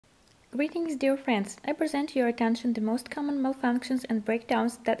Greetings, dear friends. I present to your attention the most common malfunctions and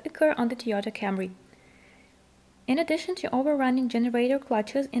breakdowns that occur on the Toyota Camry. In addition to overrunning generator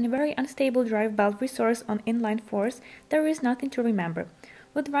clutches and a very unstable drive belt resource on inline fours, there is nothing to remember.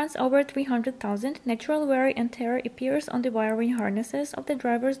 With runs over 300,000, natural wear and tear appears on the wiring harnesses of the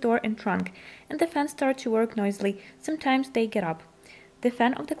driver's door and trunk, and the fans start to work noisily. Sometimes they get up. The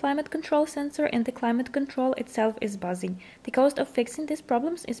fan of the climate control sensor and the climate control itself is buzzing. The cost of fixing these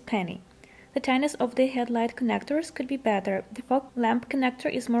problems is penny. The tightness of the headlight connectors could be better. The fog lamp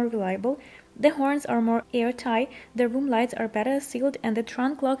connector is more reliable. The horns are more airtight. The room lights are better sealed, and the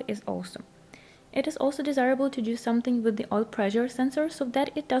trunk lock is awesome. It is also desirable to do something with the oil pressure sensor so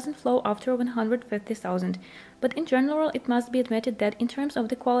that it doesn't flow after 150,000. But in general, it must be admitted that in terms of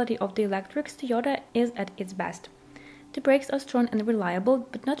the quality of the electrics, Toyota is at its best. The brakes are strong and reliable,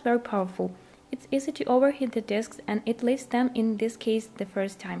 but not very powerful. It's easy to overheat the discs, and it leaves them in this case the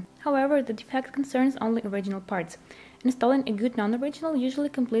first time. However, the defect concerns only original parts. Installing a good non-original usually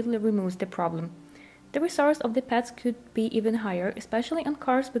completely removes the problem. The resource of the pads could be even higher, especially on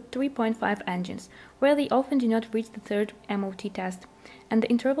cars with 3.5 engines, where they often do not reach the third MOT test, and the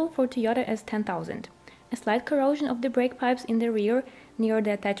interval for Toyota is 10,000. A slight corrosion of the brake pipes in the rear near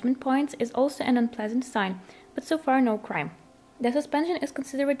the attachment points is also an unpleasant sign, but so far no crime. The suspension is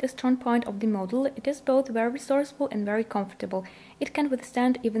considered a strong point of the model. It is both very resourceful and very comfortable. It can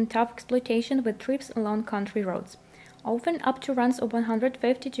withstand even tough exploitation with trips along country roads. Often up to runs of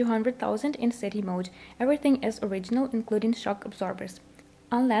 150 to 200,000 in city mode. Everything is original, including shock absorbers.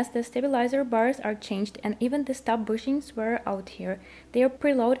 Unless the stabilizer bars are changed and even the stub bushings wear out here, their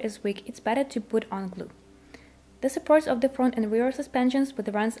preload is weak. It's better to put on glue. The supports of the front and rear suspensions with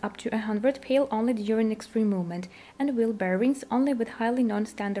runs up to 100 fail only during extreme movement, and wheel bearings only with highly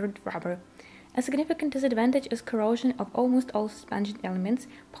non-standard rubber. A significant disadvantage is corrosion of almost all suspension elements,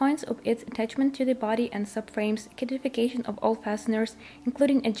 points of its attachment to the body and subframes, cadification of all fasteners,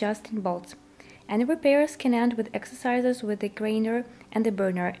 including adjusting bolts. Any repairs can end with exercises with the grainer and the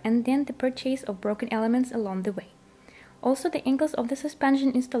burner, and then the purchase of broken elements along the way. Also, the angles of the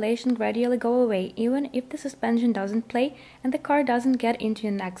suspension installation gradually go away, even if the suspension doesn't play and the car doesn't get into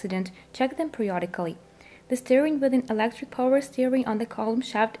an accident. Check them periodically. The steering with an electric power steering on the column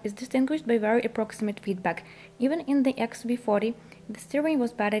shaft is distinguished by very approximate feedback. Even in the XV40, the steering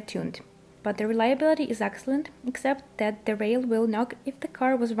was better tuned. But the reliability is excellent, except that the rail will knock if the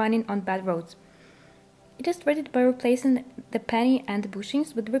car was running on bad roads. It is treated by replacing the penny and the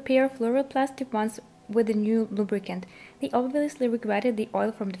bushings with repair fluoroplastic ones with a new lubricant. They obviously regretted the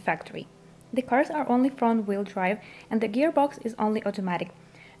oil from the factory. The cars are only front-wheel drive, and the gearbox is only automatic.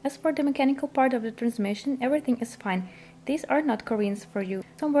 As for the mechanical part of the transmission, everything is fine. These are not Koreans for you.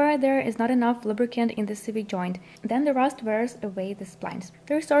 Somewhere there is not enough lubricant in the CV joint. Then the rust wears away the splines.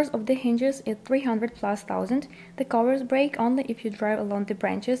 The resource of the hinges is 300,000+. The covers break only if you drive along the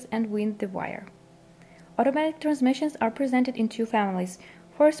branches and wind the wire. Automatic transmissions are presented in two families.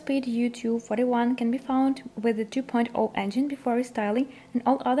 4-speed U241 can be found with the 2.0 engine before restyling, and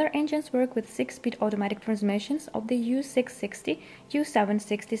all other engines work with 6-speed automatic transmissions of the U660,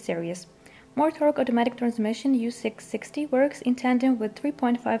 U760 series. More torque automatic transmission U660 works in tandem with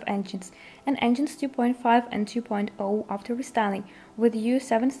 3.5 engines, and engines 2.5 and 2.0 after restyling with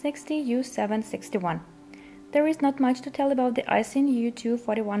U760, U761. There is not much to tell about the Aisin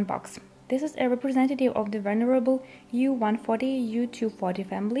U241 box. This is a representative of the venerable U140, U240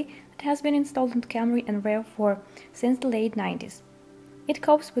 family that has been installed on Camry and RAV4 since the late 90s. It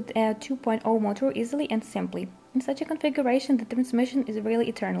copes with a 2.0 motor easily and simply. In such a configuration, the transmission is really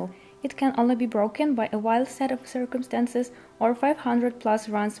eternal. It can only be broken by a wild set of circumstances or 500+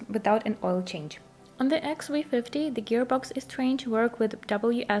 runs without an oil change. On the XV50, the gearbox is trained to work with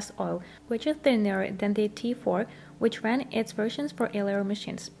WS oil, which is thinner than the T4, which ran its versions for earlier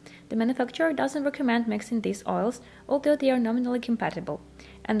machines. The manufacturer doesn't recommend mixing these oils, although they are nominally compatible.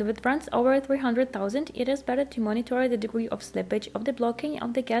 And with runs over 300,000, it is better to monitor the degree of slippage of the blocking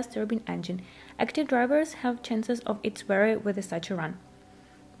of the gas turbine engine. Active drivers have chances of its wear with such a run.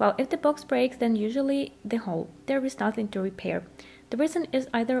 Well, if the box breaks, then usually the whole. There is nothing to repair. The reason is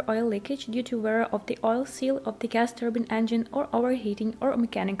either oil leakage due to wear of the oil seal of the gas turbine engine, or overheating, or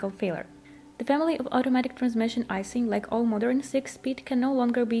mechanical failure. The family of automatic transmission Aisin, like all modern 6-speed, can no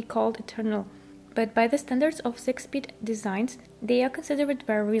longer be called eternal, but by the standards of 6-speed designs, they are considered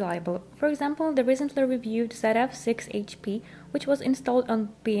very reliable. For example, the recently reviewed ZF6HP, which was installed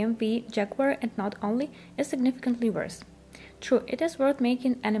on BMW, Jaguar, and not only, is significantly worse. True, it is worth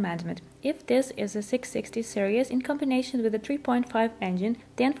making an amendment. If this is a 660 series in combination with a 3.5 engine,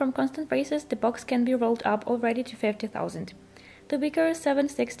 then from constant races the box can be rolled up already to 50,000. The weaker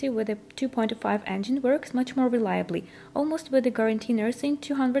 760 with a 2.5 engine works much more reliably, almost with the guarantee nursing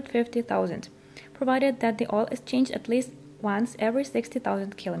 250,000, provided that the oil is changed at least once every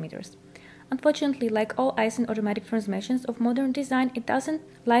 60,000 kilometers. Unfortunately, like all Aisin automatic transmissions of modern design, it doesn't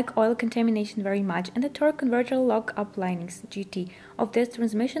like oil contamination very much, and the torque converter lock-up linings (GT) of this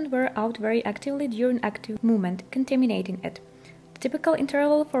transmission wear out very actively during active movement, contaminating it. The typical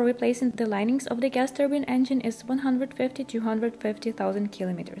interval for replacing the linings of the gas turbine engine is 150 to 250,000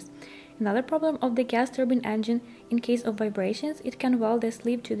 kilometers. Another problem of the gas turbine engine, in case of vibrations, it can weld the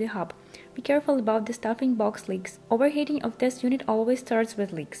sleeve to the hub. Be careful about the stuffing box leaks. Overheating of this unit always starts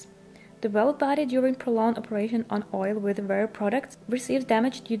with leaks. The valve body during prolonged operation on oil with rare products receives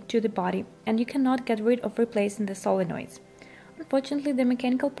damage due to the body, and you cannot get rid of replacing the solenoids. Unfortunately, the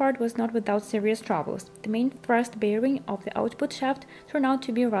mechanical part was not without serious troubles. The main thrust bearing of the output shaft turned out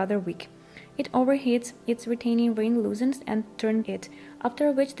to be rather weak. It overheats, its retaining ring loosens and turns it,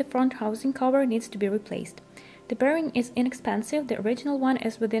 after which the front housing cover needs to be replaced. The bearing is inexpensive, the original one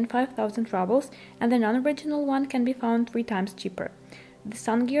is within 5,000 rubles, and the non-original one can be found 3 times cheaper. The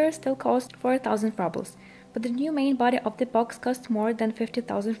sun gear still costs 4,000 rubles, but the new main body of the box costs more than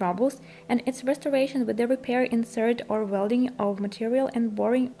 50,000 rubles, and its restoration with the repair, insert or welding of material and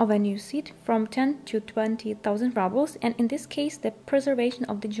boring of a new seat from 10 to 20,000 rubles, and in this case the preservation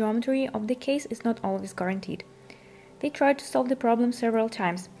of the geometry of the case is not always guaranteed. They tried to solve the problem several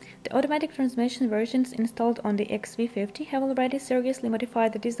times. The automatic transmission versions installed on the XV50 have already seriously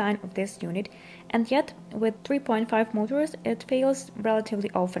modified the design of this unit, and yet, with 3.5 motors, it fails relatively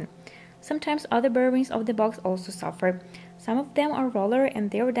often. Sometimes other bearings of the box also suffer. Some of them are roller,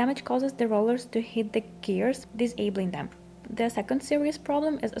 and their damage causes the rollers to hit the gears, disabling them. The second serious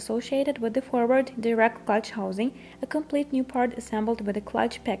problem is associated with the forward direct clutch housing. A complete new part assembled with a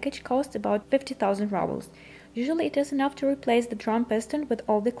clutch package costs about 50,000 rubles. Usually it is enough to replace the drum piston with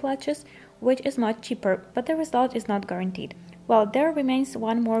all the clutches, which is much cheaper, but the result is not guaranteed. Well, there remains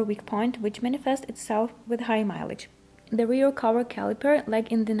one more weak point, which manifests itself with high mileage. The rear cover caliper,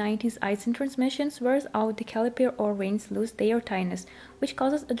 like in the 90s Aisin transmissions, wears out the caliper or rings lose their tightness, which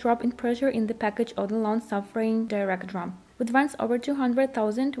causes a drop in pressure in the package of the long-suffering direct drum. With runs over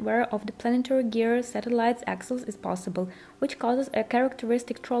 200,000, wear of the planetary gear satellites axles is possible, which causes a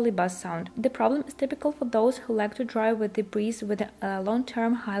characteristic trolley bus sound. The problem is typical for those who like to drive with the breeze with a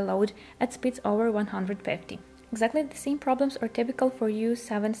long-term high load at speeds over 150. Exactly the same problems are typical for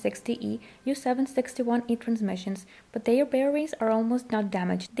U760E, U761E transmissions, but their bearings are almost not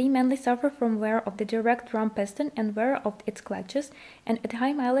damaged. They mainly suffer from wear of the direct drum piston and wear of its clutches, and at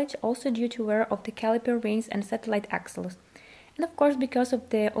high mileage also due to wear of the caliper rings and satellite axles, and of course because of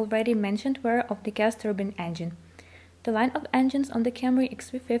the already mentioned wear of the gas turbine engine. The line of engines on the Camry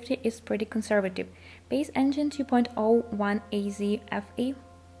XV50 is pretty conservative. Base engine 2.01 AZ FE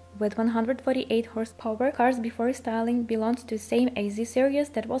with 148 horsepower cars before styling belongs to the same AZ series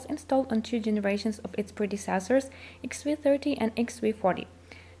that was installed on 2 generations of its predecessors, XV30 and XV40.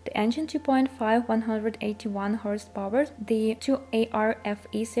 The engine 2.5 181 horsepower, the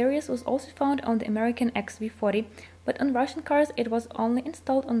 2AR-FE series, was also found on the American XV40, but on Russian cars it was only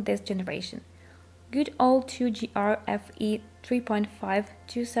installed on this generation. Good old 2GR-FE 3.5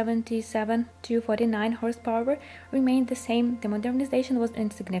 277 249 horsepower remained the same. The modernization was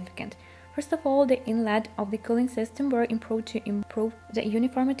insignificant. First of all, the inlet of the cooling system were improved to improve the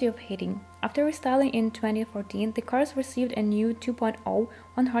uniformity of heating. After restyling in 2014, the cars received a new 2.0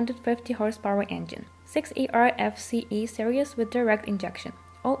 150 horsepower engine, 6AR-FCE series with direct injection.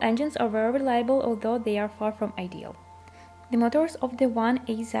 All engines are very reliable, although they are far from ideal. The motors of the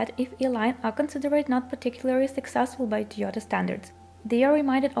 1AZ FE line are considered not particularly successful by Toyota standards. They are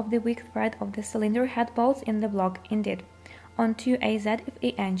reminded of the weak thread of the cylinder head bolts in the block. Indeed, on 2AZ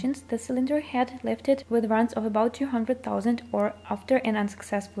FE engines, the cylinder head lifted with runs of about 200,000 or after an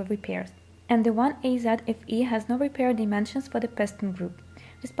unsuccessful repair, and the 1AZ FE has no repair dimensions for the piston group.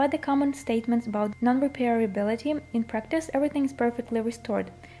 Despite the common statements about non-repairability, in practice everything is perfectly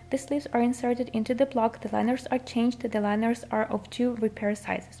restored. The sleeves are inserted into the block, the liners are changed, the liners are of 2 repair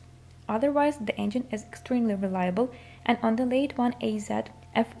sizes. Otherwise, the engine is extremely reliable, and on the late 1AZ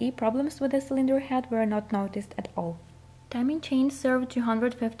FE problems with the cylinder head were not noticed at all. Timing chains serve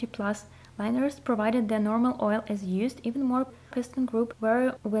 250 plus liners provided the normal oil is used. Even more piston group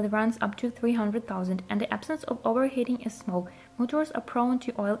were with runs up to 300,000, and the absence of overheating is small. Motors are prone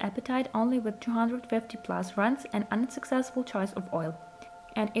to oil appetite only with 250 plus runs and unsuccessful choice of oil.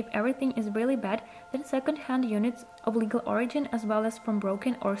 And if everything is really bad, then second-hand units of legal origin as well as from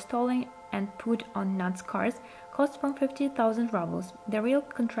broken or stolen and put on nuts cars cost from 50,000 rubles, the real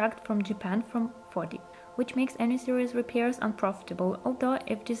contract from Japan from 40. which makes any serious repairs unprofitable, although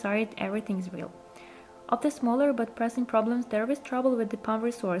if desired everything is real. Of the smaller but pressing problems, there is trouble with the pump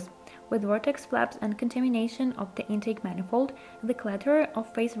resource, with vortex flaps and contamination of the intake manifold, the clatter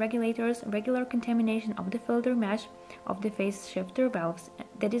of phase regulators, regular contamination of the filter mesh of the phase shifter valves,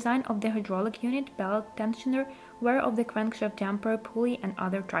 the design of the hydraulic unit, belt tensioner, wear of the crankshaft damper, pulley, and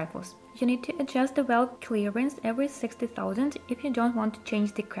other trifles. You need to adjust the valve clearance every 60,000 if you don't want to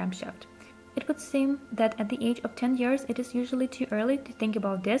change the crankshaft. It would seem that at the age of 10 years it is usually too early to think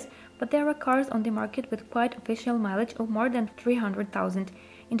about this, but there are cars on the market with quite official mileage of more than 300,000.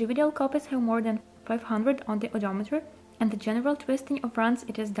 Individual copies have more than 500 on the odometer, and the general twisting of runs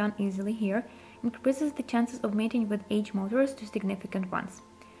it is done easily here increases the chances of mating with age motors to significant ones.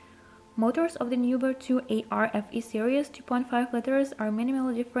 Motors of the newer 2AR FE series 2.5 liters are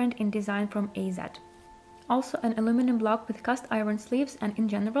minimally different in design from AZ. Also an aluminum block with cast iron sleeves and in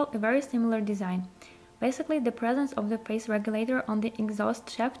general a very similar design. Basically the presence of the phase regulator on the exhaust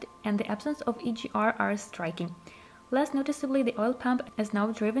shaft and the absence of EGR are striking. Less noticeably, the oil pump is now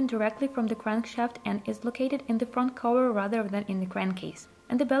driven directly from the crankshaft and is located in the front cover rather than in the crankcase.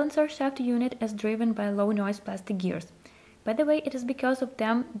 And the balancer shaft unit is driven by low-noise plastic gears. By the way, it is because of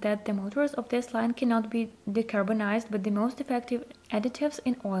them that the motors of this line cannot be decarbonized with the most effective additives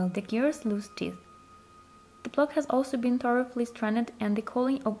in oil. The gears lose teeth. The block has also been thoroughly stranded and the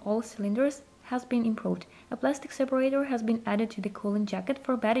cooling of all cylinders has been improved. A plastic separator has been added to the cooling jacket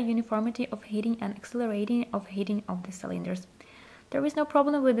for better uniformity of heating and accelerating of heating of the cylinders. There is no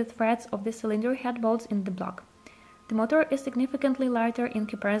problem with the threads of the cylinder head bolts in the block. The motor is significantly lighter in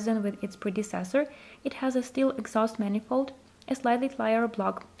comparison with its predecessor. It has a steel exhaust manifold, a slightly lighter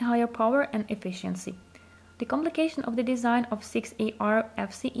block, higher power and efficiency. The complication of the design of 6AR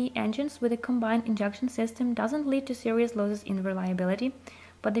FCE engines with a combined injection system doesn't lead to serious losses in reliability,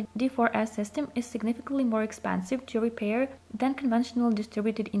 but the D4S system is significantly more expensive to repair than conventional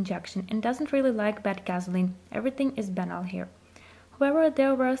distributed injection and doesn't really like bad gasoline. Everything is banal here. However,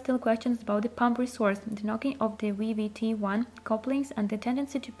 there were still questions about the pump resource, the knocking of the VVT1 couplings and the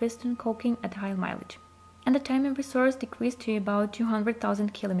tendency to piston coking at high mileage. And the timing resource decreased to about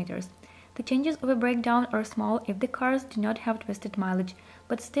 200,000 kilometers. The changes of a breakdown are small if the cars do not have twisted mileage,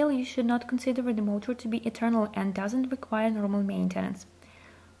 but still you should not consider the motor to be eternal and doesn't require normal maintenance.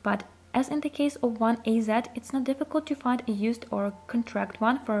 But as in the case of one AZ, it's not difficult to find a used or contract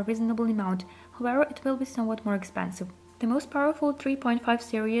one for a reasonable amount. However, it will be somewhat more expensive. The most powerful 3.5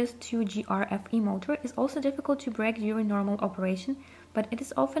 series 2GR-FE motor is also difficult to break during normal operation, but it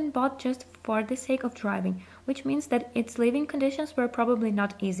is often bought just for the sake of driving, which means that its living conditions were probably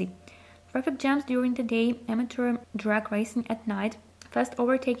not easy. Traffic jams during the day, amateur drag racing at night, fast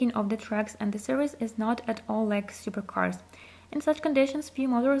overtaking of the tracks, and the series is not at all like supercars. In such conditions, few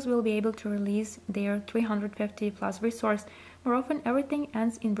motors will be able to release their 350 plus resource. More often, everything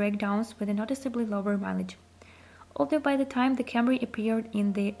ends in breakdowns with a noticeably lower mileage. Although by the time the Camry appeared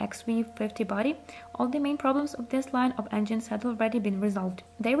in the XV50 body, all the main problems of this line of engines had already been resolved.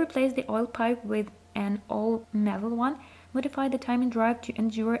 They replaced the oil pipe with an all-metal one, modified the timing drive to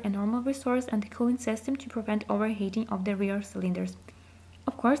endure a normal resource and the cooling system to prevent overheating of the rear cylinders.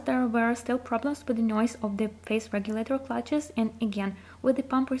 Of course, there were still problems with the noise of the phase regulator clutches and again with the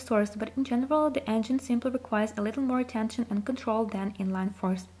pump resource, but in general the engine simply requires a little more attention and control than inline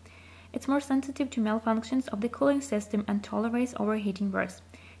force. It's more sensitive to malfunctions of the cooling system and tolerates overheating worse.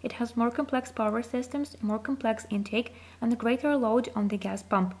 It has more complex power systems, more complex intake, and a greater load on the gas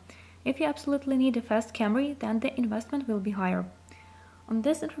pump. If you absolutely need a fast Camry, then the investment will be higher. On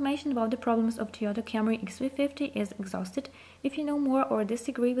this information about the problems of Toyota Camry XV50 is exhausted. If you know more or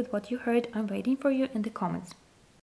disagree with what you heard, I'm waiting for you in the comments.